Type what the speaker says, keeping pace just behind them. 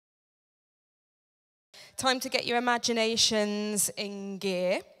time to get your imaginations in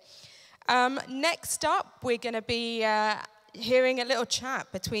gear. Next up, we're going to be hearing a little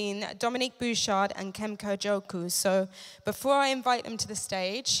chat between Dominique Bouchard and Kemka Ajoku. So before I invite them to the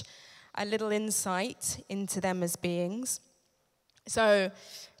stage, a little insight into them as beings. So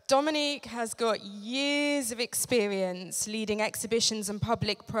Dominique has got years of experience leading exhibitions and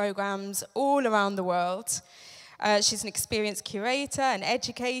public programs all around the world. She's an experienced curator and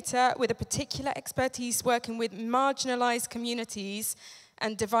educator with a particular expertise working with marginalized communities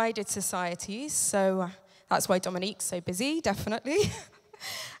and divided societies. So that's why Dominique's so busy, definitely.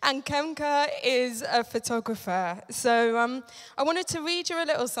 And Kemka is a photographer. So I wanted to read you a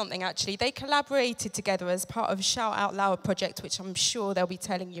little something, actually. They collaborated together as part of a Shout Out Loud project, which I'm sure they'll be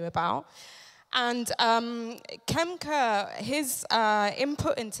telling you about. And Kemka, his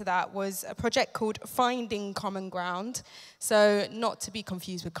input into that was a project called Finding Common Ground. So not to be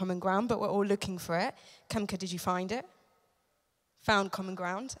confused with Common Ground, but we're all looking for it. Kemka, did you find it? Found Common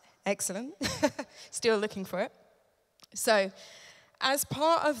Ground. Excellent. Still looking for it. So as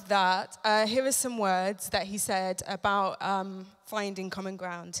part of that, here are some words that he said about finding common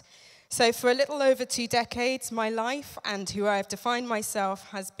ground. So for a little over 2 decades, my life and who I have defined myself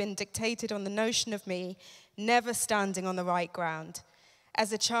has been dictated on the notion of me never standing on the right ground.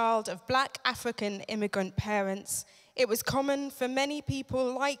 As a child of Black African immigrant parents, it was common for many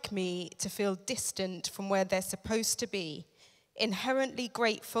people like me to feel distant from where they're supposed to be, inherently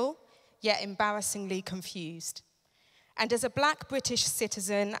grateful, yet embarrassingly confused. And as a Black British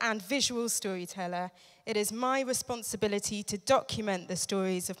citizen and visual storyteller, it is my responsibility to document the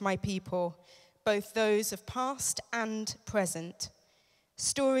stories of my people, both those of past and present.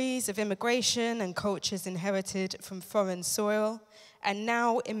 Stories of immigration and cultures inherited from foreign soil and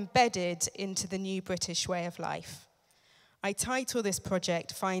now embedded into the new British way of life. I title this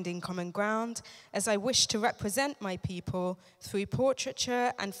project Finding Common Ground as I wish to represent my people through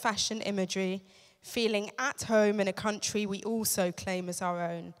portraiture and fashion imagery, feeling at home in a country we also claim as our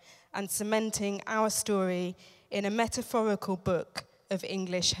own, and cementing our story in a metaphorical book of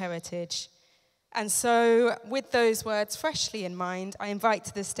English heritage. And so, with those words freshly in mind, I invite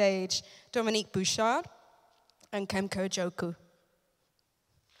to the stage Dominique Bouchard and Kemka Ajoku.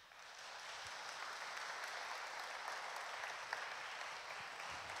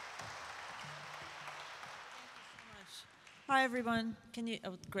 Hi, everyone. Can you?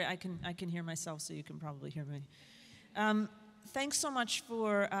 Oh, great. I can hear myself, so you can probably hear me. Thanks so much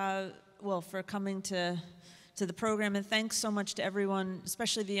for coming to the program, and thanks so much to everyone,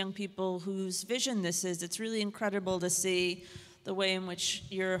 especially the young people whose vision this is. It's really incredible to see the way in which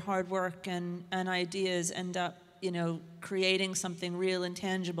your hard work and ideas end up, creating something real and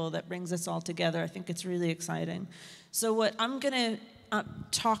tangible that brings us all together. I think it's really exciting. So what I'm going to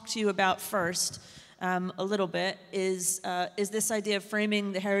talk to you about first. A little bit is this idea of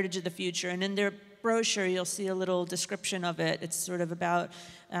framing the heritage of the future. And in their brochure, you'll see a little description of it. It's sort of about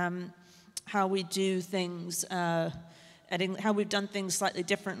how we do things, how we've done things slightly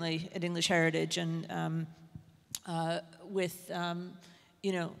differently at English Heritage, and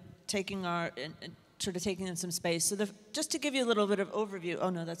taking taking in some space. So just to give you a little bit of overview.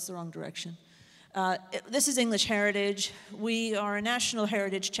 Oh no, that's the wrong direction. This is English Heritage. We are a national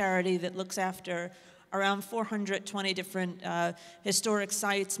heritage charity that looks after around 420 different historic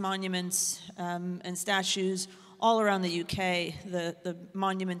sites, monuments, and statues all around the UK. The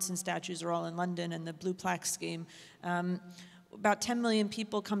monuments and statues are all in London in the Blue Plaque scheme. About 10 million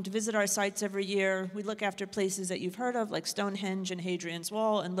people come to visit our sites every year. We look after places that you've heard of, like Stonehenge and Hadrian's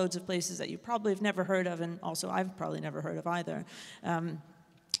Wall, and loads of places that you probably have never heard of, and also I've probably never heard of either.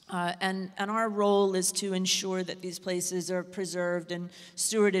 And our role is to ensure that these places are preserved and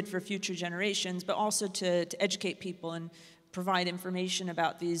stewarded for future generations, but also to educate people and provide information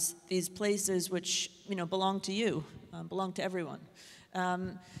about these places which belong to you, belong to everyone.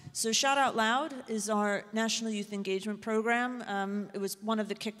 So Shout Out Loud is our National Youth Engagement Program. It was one of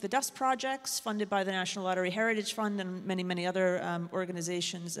the Kick the Dust projects funded by the National Lottery Heritage Fund and many, many other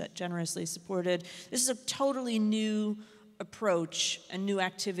organizations that generously supported. This is a totally new approach, a new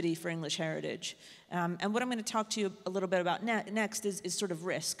activity for English Heritage. And what I'm going to talk to you a little bit about next is sort of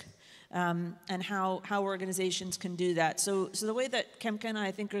risk and how organizations can do that. So the way that Kemka and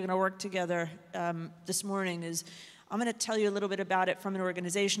I think are going to work together this morning is I'm going to tell you a little bit about it from an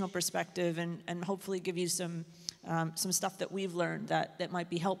organizational perspective and hopefully give you some stuff that we've learned that might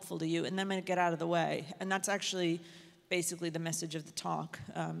be helpful to you, and then I'm going to get out of the way. And that's actually basically the message of the talk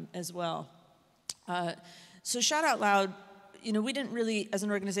as well. So Shout Out Loud, we didn't really, as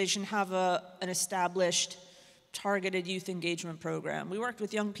an organization, have an established targeted youth engagement program. We worked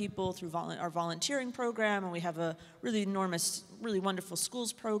with young people through our volunteering program, and we have a really enormous, really wonderful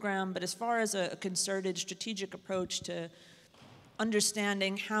schools program. But as far as a concerted, strategic approach to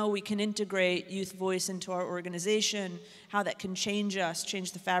understanding how we can integrate youth voice into our organization, how that can change us,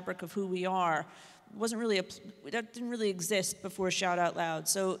 change the fabric of who we are, that didn't really exist before Shout Out Loud.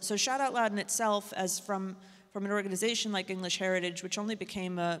 So Shout Out Loud in itself, as from an organization like English Heritage, which only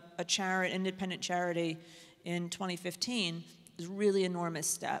became a independent charity in 2015, is a really enormous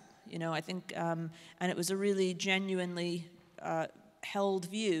step. You know, I think, and it was a really genuinely held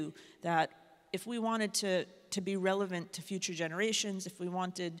view that if we wanted to be relevant to future generations, if we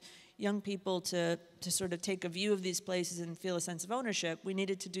wanted young people to sort of take a view of these places and feel a sense of ownership, we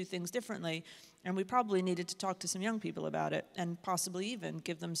needed to do things differently, and we probably needed to talk to some young people about it, and possibly even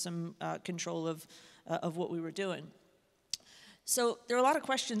give them some control of what we were doing. So there are a lot of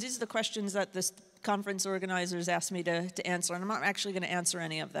questions. These are the questions that this conference organizers asked me to answer, and I'm not actually going to answer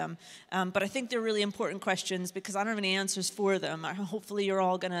any of them. But I think they're really important questions because I don't have any answers for them. Hopefully you're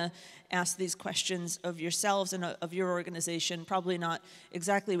all going to ask these questions of yourselves and of your organization, probably not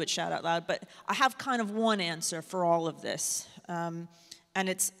exactly with Shout Out Loud, but I have kind of one answer for all of this. And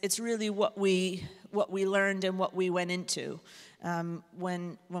it's really what we learned and what we went into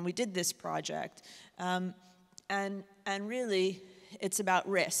when we did this project. And really, it's about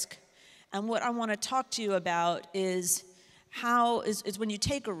risk. And what I want to talk to you about is when you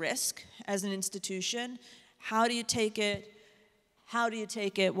take a risk as an institution, how do you take it, why do you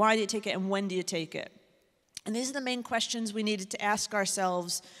take it, and when do you take it? And these are the main questions we needed to ask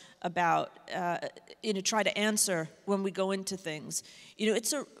ourselves about, try to answer when we go into things. You know,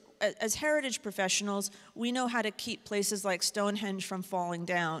 as heritage professionals, we know how to keep places like Stonehenge from falling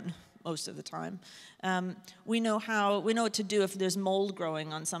down most of the time. We know what to do if there's mold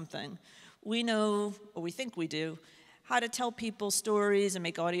growing on something. We know, or we think we do, how to tell people stories and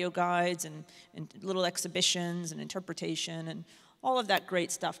make audio guides and little exhibitions and interpretation and all of that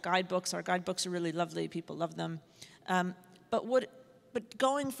great stuff. Our guidebooks are really lovely, people love them. But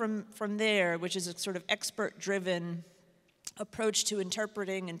going from there, which is a sort of expert-driven approach to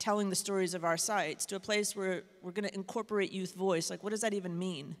interpreting and telling the stories of our sites, to a place where we're going to incorporate youth voice, like what does that even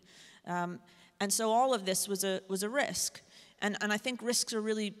mean? And so all of this was a risk. And I think risks are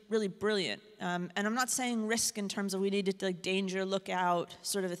really, really brilliant. And I'm not saying risk in terms of we need to like danger, look out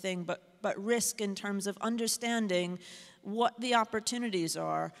sort of a thing, but risk in terms of understanding what the opportunities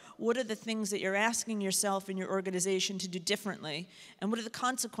are, what are the things that you're asking yourself and your organization to do differently, and what are the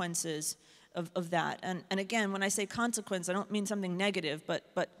consequences of that. And again, when I say consequence, I don't mean something negative,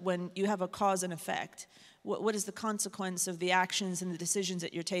 but when you have a cause and effect, what is the consequence of the actions and the decisions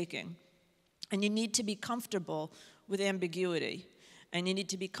that you're taking? And you need to be comfortable with ambiguity, and you need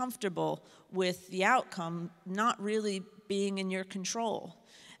to be comfortable with the outcome not really being in your control.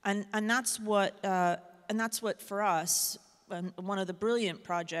 And that's what for us, one of the brilliant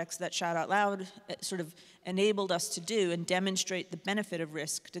projects that Shout Out Loud sort of enabled us to do and demonstrate the benefit of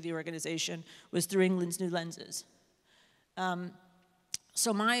risk to the organization was through England's New Lenses.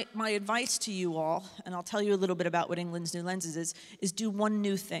 So my advice to you all, and I'll tell you a little bit about what England's New Lenses is do one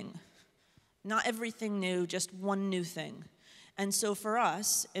new thing. Not everything new, just one new thing. And so for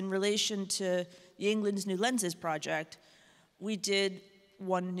us, in relation to the England's New Lenses project, we did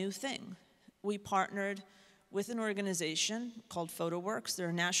one new thing. We partnered with an organization called PhotoWorks. They're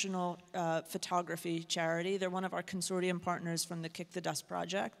a national photography charity. They're one of our consortium partners from the Kick the Dust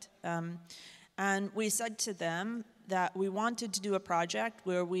project. And we said to them that we wanted to do a project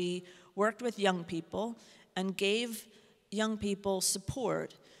where we worked with young people and gave young people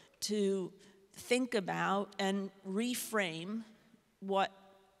support to think about and reframe what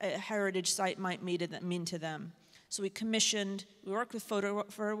a heritage site might mean to them. So we worked with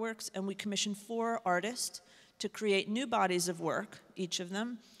PhotoWorks, and we commissioned 4 artists to create new bodies of work, each of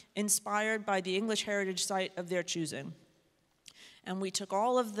them, inspired by the English heritage site of their choosing. And we took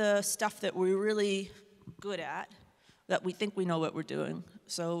all of the stuff that we're really good at, that we think we know what we're doing.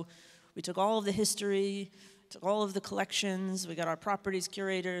 So we took all of the history, took all of the collections, we got our properties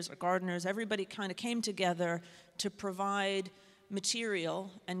curators, our gardeners, everybody kind of came together to provide material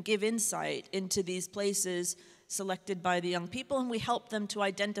and give insight into these places selected by the young people, and we helped them to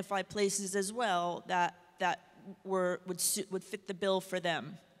identify places as well that would fit the bill for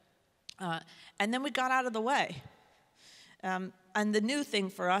them. And then we got out of the way. And the new thing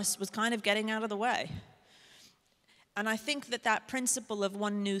for us was kind of getting out of the way. And I think that principle of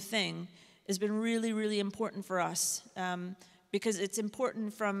one new thing has been really, really important for us because it's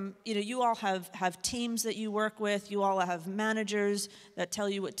important from, you all have teams that you work with, you all have managers that tell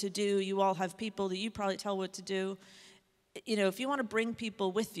you what to do, you all have people that you probably tell what to do. If you want to bring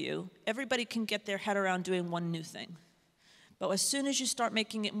people with you, everybody can get their head around doing one new thing. But as soon as you start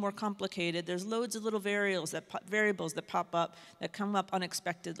making it more complicated, there's loads of little variables that pop up, that come up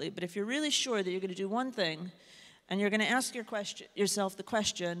unexpectedly. But if you're really sure that you're going to do one thing, and you're going to ask yourself the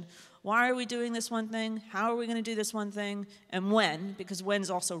question, why are we doing this one thing? How are we going to do this one thing? And when, because when's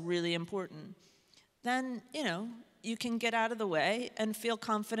also really important, then, you can get out of the way and feel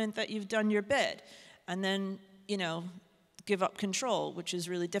confident that you've done your bit. And then, give up control, which is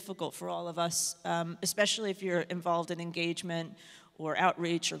really difficult for all of us, especially if you're involved in engagement or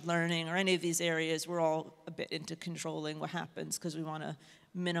outreach or learning or any of these areas. We're all a bit into controlling what happens because we want to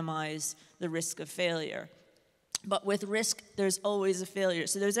minimize the risk of failure. But with risk, there's always a failure.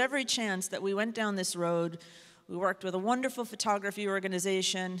 So there's every chance that we went down this road. We worked with a wonderful photography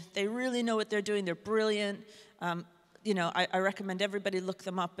organization. They really know what they're doing. They're brilliant. I recommend everybody look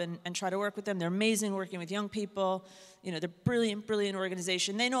them up and try to work with them. They're amazing working with young people. They're brilliant, brilliant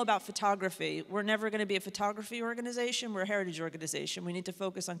organization. They know about photography. We're never going to be a photography organization. We're a heritage organization. We need to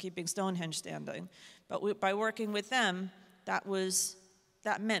focus on keeping Stonehenge standing. But by working with them, that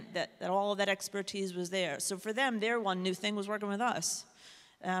meant that all of that expertise was there. So for them, their one new thing was working with us.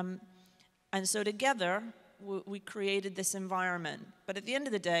 And so together, we created this environment. But at the end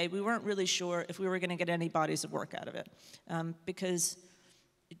of the day, we weren't really sure if we were going to get any bodies of work out of it, because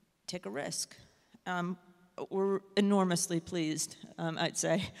take a risk. We're enormously pleased, I'd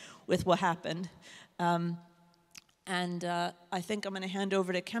say, with what happened. And I think I'm going to hand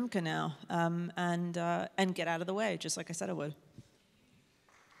over to Kemka now and get out of the way, just like I said I would.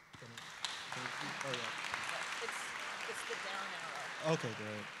 It's the down arrow. Okay,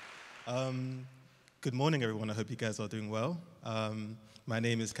 great. Good morning, everyone. I hope you guys are doing well. My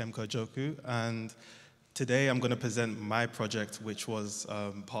name is Kemka Ajoku, and today I'm going to present my project, which was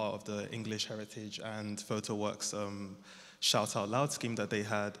part of the English Heritage and PhotoWorks Shout Out Loud scheme that they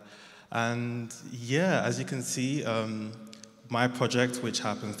had. And yeah, as you can see, my project, which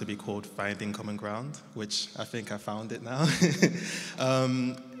happens to be called Finding Common Ground, which I think I found it now,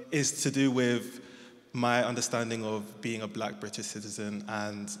 is to do with my understanding of being a Black British citizen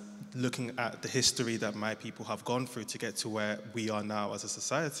and looking at the history that my people have gone through to get to where we are now as a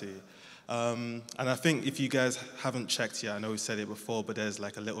society. And I think if you guys haven't checked yet, I know we've said it before, but there's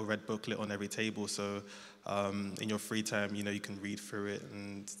like a little red booklet on every table. So in your free time, you can read through it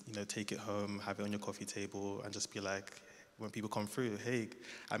and, take it home, have it on your coffee table and just be like, when people come through, hey,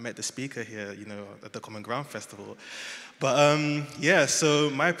 I met the speaker here, at the Common Ground Festival. But yeah,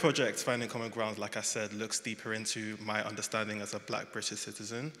 so my project, Finding Common Ground, like I said, looks deeper into my understanding as a Black British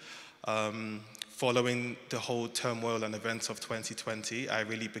citizen. Following the whole turmoil and events of 2020, I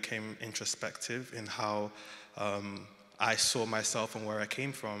really became introspective in how I saw myself and where I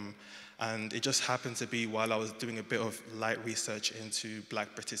came from. And it just happened to be while I was doing a bit of light research into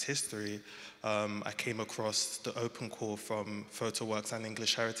Black British history, I came across the open call from PhotoWorks and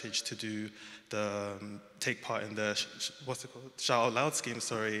English Heritage to take part in the, Shout Out Loud scheme,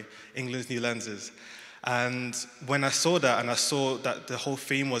 England's New Lenses. And when I saw that, and I saw that the whole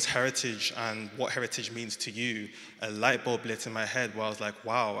theme was heritage and what heritage means to you, a light bulb lit in my head where I was like,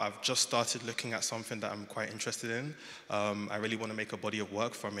 wow, I've just started looking at something that I'm quite interested in. I really want to make a body of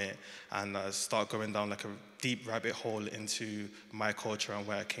work from it and start going down like a deep rabbit hole into my culture and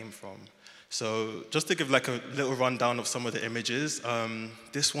where I came from. So just to give like a little rundown of some of the images,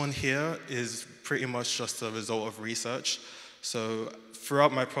 this one here is pretty much just a result of research. So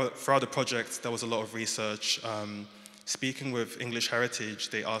throughout the project, there was a lot of research. Speaking with English Heritage,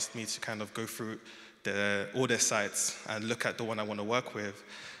 they asked me to kind of go through all their sites and look at the one I want to work with.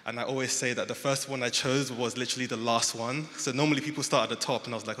 And I always say that the first one I chose was literally the last one. So normally people start at the top,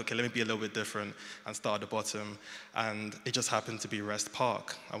 and I was like, okay, let me be a little bit different and start at the bottom. And it just happened to be Rest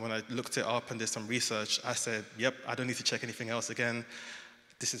Park. And when I looked it up and did some research, I said, yep, I don't need to check anything else again.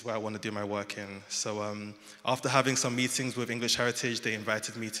 This is where I want to do my work in. So after having some meetings with English Heritage, they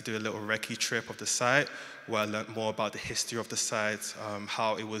invited me to do a little recce trip of the site, where I learned more about the history of the site,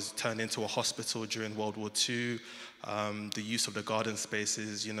 how it was turned into a hospital during World War II, the use of the garden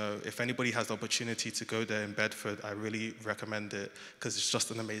spaces. If anybody has the opportunity to go there in Bedford, I really recommend it, because it's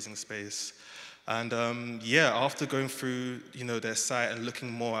just an amazing space. And yeah, after going through their site and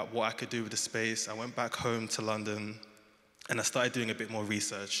looking more at what I could do with the space, I went back home to London. And I started doing a bit more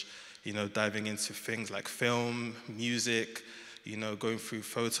research, diving into things like film, music, going through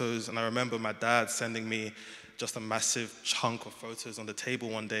photos. And I remember my dad sending me just a massive chunk of photos on the table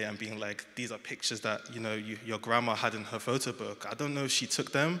one day and being like, these are pictures that, your grandma had in her photo book. I don't know if she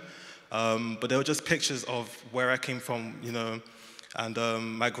took them, but they were just pictures of where I came from, and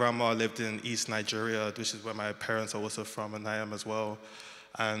my grandma lived in East Nigeria, which is where my parents are also from, and I am as well.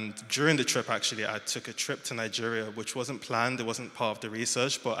 And during the trip, actually, I took a trip to Nigeria, which wasn't planned, it wasn't part of the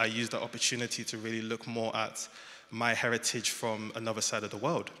research, but I used the opportunity to really look more at my heritage from another side of the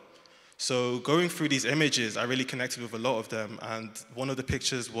world. So going through these images, I really connected with a lot of them, and one of the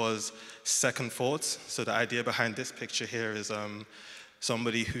pictures was second thoughts. So the idea behind this picture here is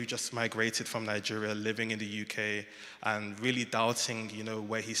somebody who just migrated from Nigeria, living in the UK, and really doubting,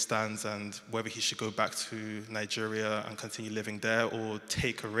 where he stands and whether he should go back to Nigeria and continue living there or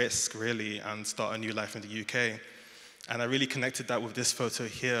take a risk, really, and start a new life in the UK. And I really connected that with this photo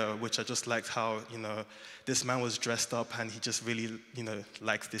here, which I just liked how, this man was dressed up and he just really,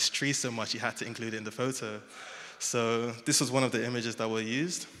 liked this tree so much he had to include it in the photo. So this was one of the images that were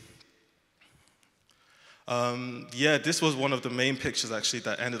used. This was one of the main pictures, actually,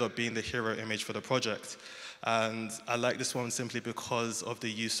 that ended up being the hero image for the project. And I like this one simply because of the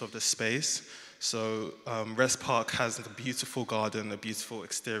use of the space. So Rest Park has a beautiful garden, a beautiful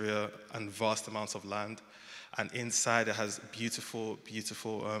exterior, and vast amounts of land. And inside it has beautiful,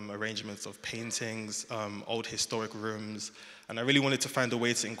 beautiful arrangements of paintings, old historic rooms. And I really wanted to find a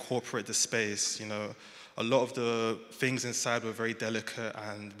way to incorporate the space. A lot of the things inside were very delicate,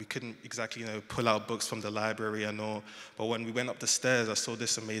 and we couldn't exactly, pull out books from the library and all. But when we went up the stairs, I saw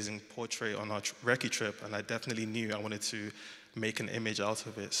this amazing portrait on our recce trip, and I definitely knew I wanted to make an image out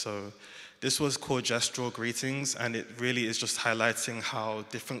of it. So this was called Gestural Greetings, and it really is just highlighting how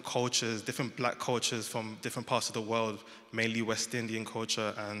different cultures, different black cultures from different parts of the world, mainly West Indian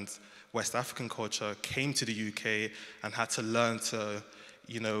culture and West African culture, came to the UK and had to learn to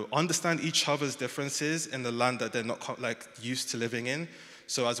understand each other's differences in the land that they're not used to living in.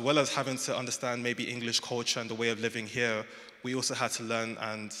 So as well as having to understand maybe English culture and the way of living here, we also had to learn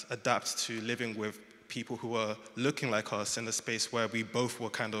and adapt to living with people who were looking like us in a space where we both were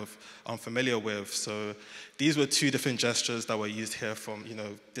kind of unfamiliar with. So these were two different gestures that were used here from,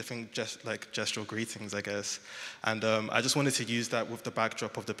 different gestural greetings, I guess. And I just wanted to use that with the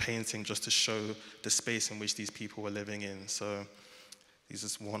backdrop of the painting just to show the space in which these people were living in. So this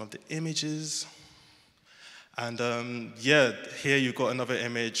is one of the images. And here you've got another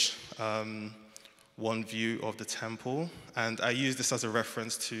image, one view of the temple. And I use this as a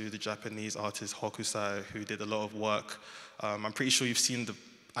reference to the Japanese artist Hokusai, who did a lot of work. I'm pretty sure you've seen the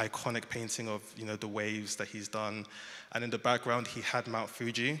iconic painting of the waves that he's done. And in the background, he had Mount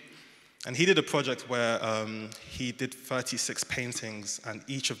Fuji. And he did a project where he did 36 paintings, and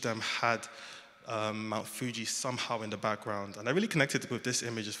each of them had Mount Fuji somehow in the background. And I really connected with this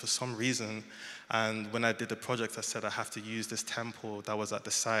image for some reason. And when I did the project, I said I have to use this temple that was at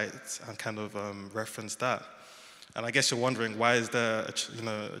the site and kind of reference that. And I guess you're wondering, why is there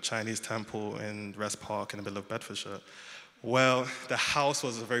a Chinese temple in Rest Park in the middle of Bedfordshire? Well, the house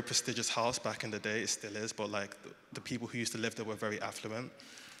was a very prestigious house back in the day. It still is, but the people who used to live there were very affluent.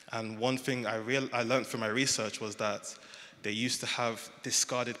 And one thing I learned from my research was that they used to have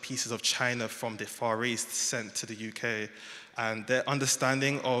discarded pieces of china from the Far East sent to the UK. And their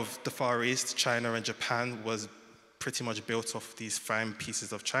understanding of the Far East, China and Japan, was pretty much built off these fine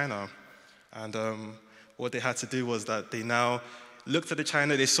pieces of china. And what they had to do was that they now looked at the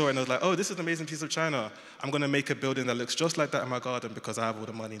china, they saw it, and was like, oh, this is an amazing piece of china. I'm going to make a building that looks just like that in my garden because I have all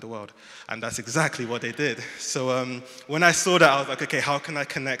the money in the world. And that's exactly what they did. So when I saw that, I was like, okay, how can I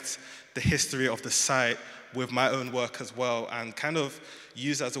connect the history of the site with my own work as well, and kind of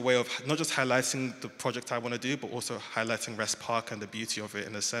use it as a way of not just highlighting the project I want to do, but also highlighting Rest Park and the beauty of it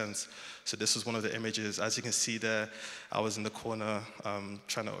in a sense. So this was one of the images. As you can see there, I was in the corner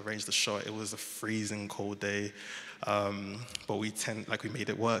trying to arrange the shot. It was a freezing cold day, but we made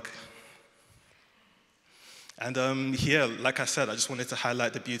it work. And here, like I said, I just wanted to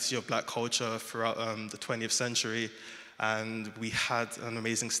highlight the beauty of black culture throughout the 20th century. And we had an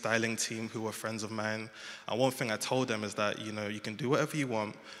amazing styling team who were friends of mine. And one thing I told them is that, you can do whatever you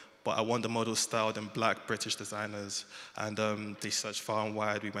want, but I want the models styled in black British designers. And they searched far and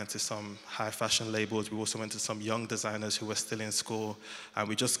wide. We went to some high fashion labels. We also went to some young designers who were still in school. And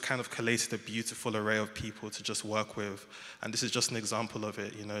we just kind of collated a beautiful array of people to just work with. And this is just an example of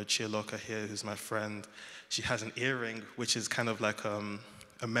it. Chialoka here, who's my friend, she has an earring, which is kind of like a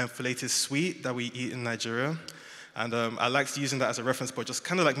mentholated sweet that we eat in Nigeria. And I liked using that as a reference point, just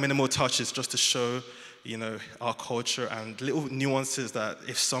kind of like minimal touches just to show, our culture and little nuances that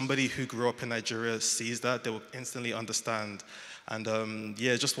if somebody who grew up in Nigeria sees that, they will instantly understand And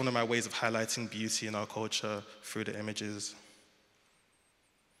yeah, just one of my ways of highlighting beauty in our culture through the images.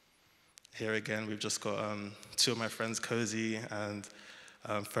 Here again, we've just got two of my friends, Cozy and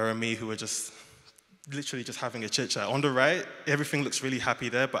Ferami, who were just literally just having a chit-chat. On the right, everything looks really happy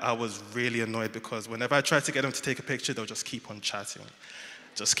there, but I was really annoyed because whenever I tried to get them to take a picture, they'll just keep on chatting.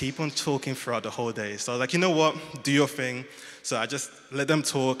 Just keep on talking throughout the whole day. So I was like, you know what, do your thing. So I just let them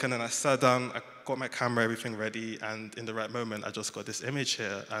talk, and then I sat down, I got my camera, everything ready, and in the right moment, I just got this image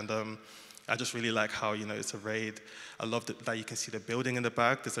here. And I just really like how, you know, it's arrayed. I love that you can see the building in the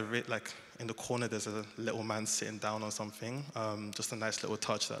back. There's like, in the corner, there's a little man sitting down on something. Just a nice little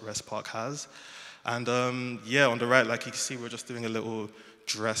touch that Rest Park has. And yeah, on the right, like you can see, we're just doing a little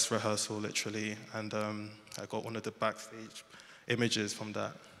dress rehearsal, literally. And I got one of the backstage images from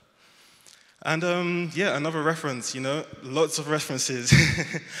that. And yeah, another reference, you know, lots of references.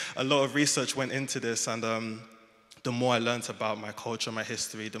 A lot of research went into this, and the more I learned about my culture, my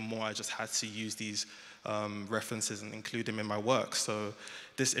history, the more I just had to use these references and include them in my work. So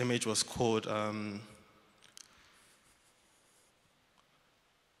this image was called, I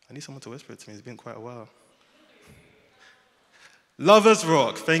need someone to whisper it to me, it's been quite a while. Lovers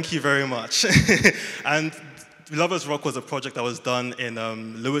Rock, thank you very much. And Lovers Rock was a project that was done in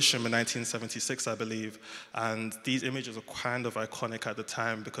Lewisham in 1976, I believe. And these images were kind of iconic at the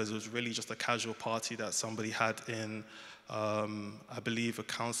time because it was really just a casual party that somebody had in, I believe, a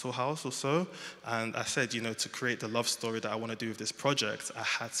council house or so. And I said, you know, to create the love story that I want to do with this project, I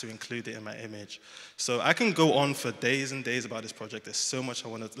had to include it in my image. So I can go on for days and days about this project. There's so much I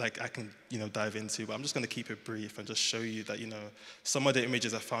want to, like, I can, you know, dive into, but I'm just going to keep it brief and just show you that, you know, some of the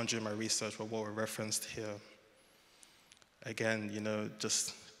images I found during my research were what were referenced here. Again, you know,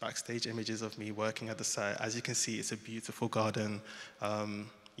 just backstage images of me working at the site. As you can see, it's a beautiful garden.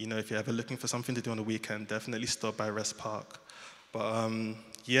 You know, if you're ever looking for something to do on the weekend, definitely stop by Rest Park. But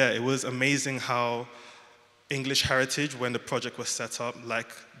yeah, it was amazing how English Heritage, when the project was set up, like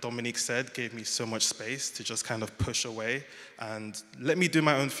Dominique said, gave me so much space to just kind of push away and let me do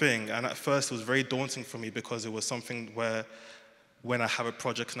my own thing. And at first, it was very daunting for me because it was something where when I have a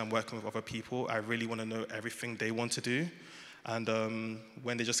project and I'm working with other people, I really want to know everything they want to do. And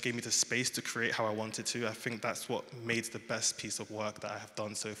when they just gave me the space to create how I wanted to, I think that's what made the best piece of work that I have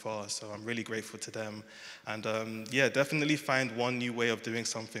done so far. So I'm really grateful to them. And yeah, definitely find one new way of doing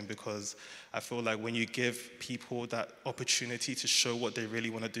something, because I feel like when you give people that opportunity to show what they really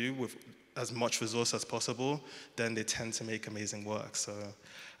want to do with as much resource as possible, then they tend to make amazing work. So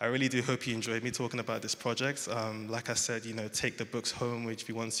I really do hope you enjoyed me talking about this project. Like I said, you know, take the books home, which if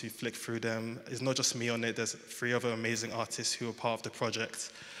you want to flick through them. It's not just me on it, there's 3 other amazing artists who are part of the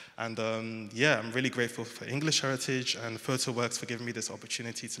project. And yeah, I'm really grateful for English Heritage and PhotoWorks for giving me this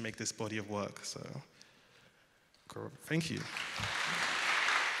opportunity to make this body of work. So, thank you.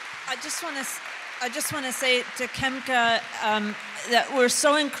 I just want to say to Kemka that we're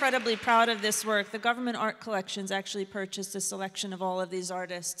so incredibly proud of this work. The government art collections actually purchased a selection of all of these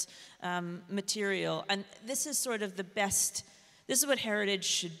artists' material. And this is sort of the best, this is what heritage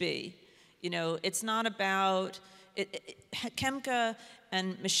should be. You know, it's not about, Kemka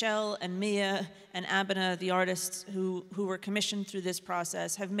and Michelle and Mia and Abena, the artists who were commissioned through this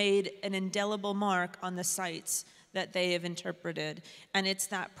process, have made an indelible mark on the sites that they have interpreted. And it's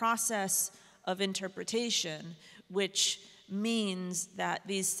that process of interpretation which means that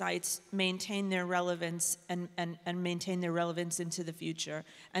these sites maintain their relevance and maintain their relevance into the future.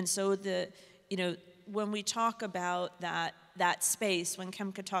 And so you know, when we talk about that space, when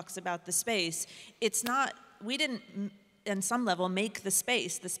Kemka talks about the space, it's not, we didn't, on some level, make the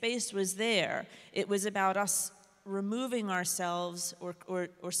space. The space was there. It was about us removing ourselves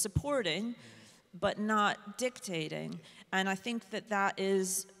or supporting, but not dictating. And I think that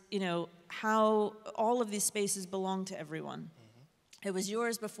is, you know, how all of these spaces belong to everyone. Mm-hmm. It was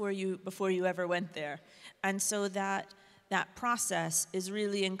yours before you ever went there. And so that process is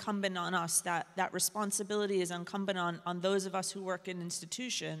really incumbent on us, that responsibility is incumbent on those of us who work in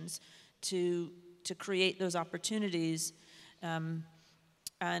institutions to create those opportunities and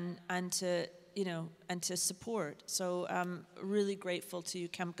to, you know, and to support. So I'm really grateful to you,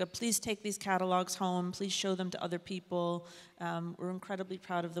 Kemka. Please take these catalogs home. Please show them to other people. We're incredibly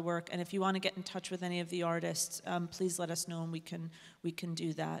proud of the work. And if you want to get in touch with any of the artists, please let us know and we can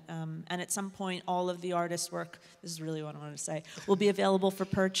do that. And at some point, all of the artists' work, this is really what I want to say, will be available for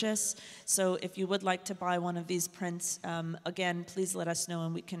purchase. So if you would like to buy one of these prints, again, please let us know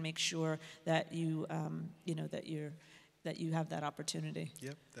and we can make sure that you, you know, that that you have that opportunity.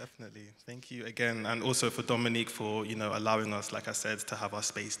 Yep, definitely. Thank you again, and also for Dominique for allowing us, like I said, to have our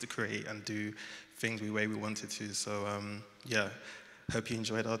space to create and do things the way we wanted to. So yeah, hope you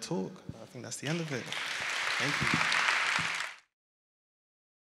enjoyed our talk. I think that's the end of it. Thank you.